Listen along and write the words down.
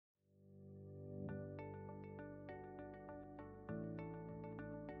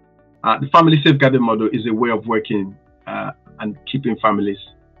The family safeguarding model is a way of working and keeping families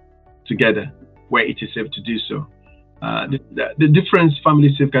together where it is safe to do so. The difference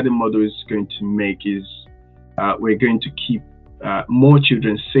family safeguarding model is going to make is we're going to keep more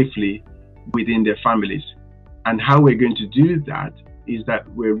children safely within their families. And how we're going to do that is that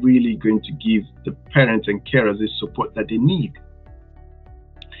we're really going to give the parents and carers the support that they need.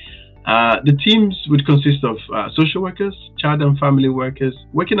 The teams would consist of social workers, child and family workers,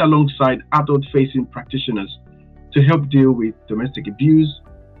 working alongside adult-facing practitioners to help deal with domestic abuse,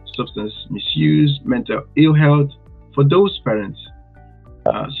 substance misuse, mental ill health for those parents.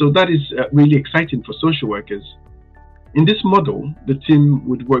 So that is really exciting for social workers. In this model, the team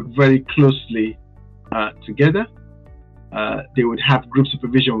would work very closely together. They would have group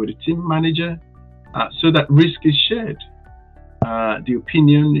supervision with the team manager so that risk is shared. The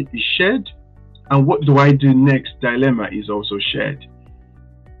opinion is shared, and what do I do next dilemma is also shared.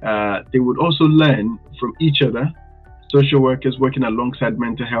 They would also learn from each other, social workers working alongside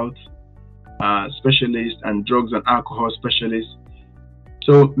mental health specialists and drugs and alcohol specialists.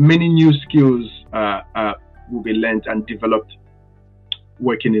 So many new skills will be learned and developed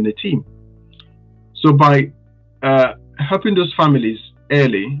working in a team. So by helping those families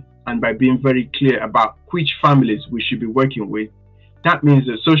early and by being very clear about which families we should be working with, that means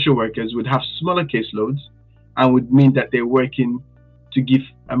that social workers would have smaller caseloads and would mean that they're working to give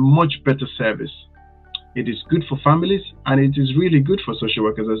a much better service. It is good for families and it is really good for social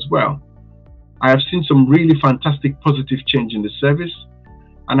workers as well. I have seen some really fantastic positive change in the service,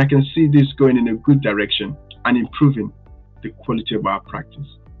 and I can see this going in a good direction and improving the quality of our practice.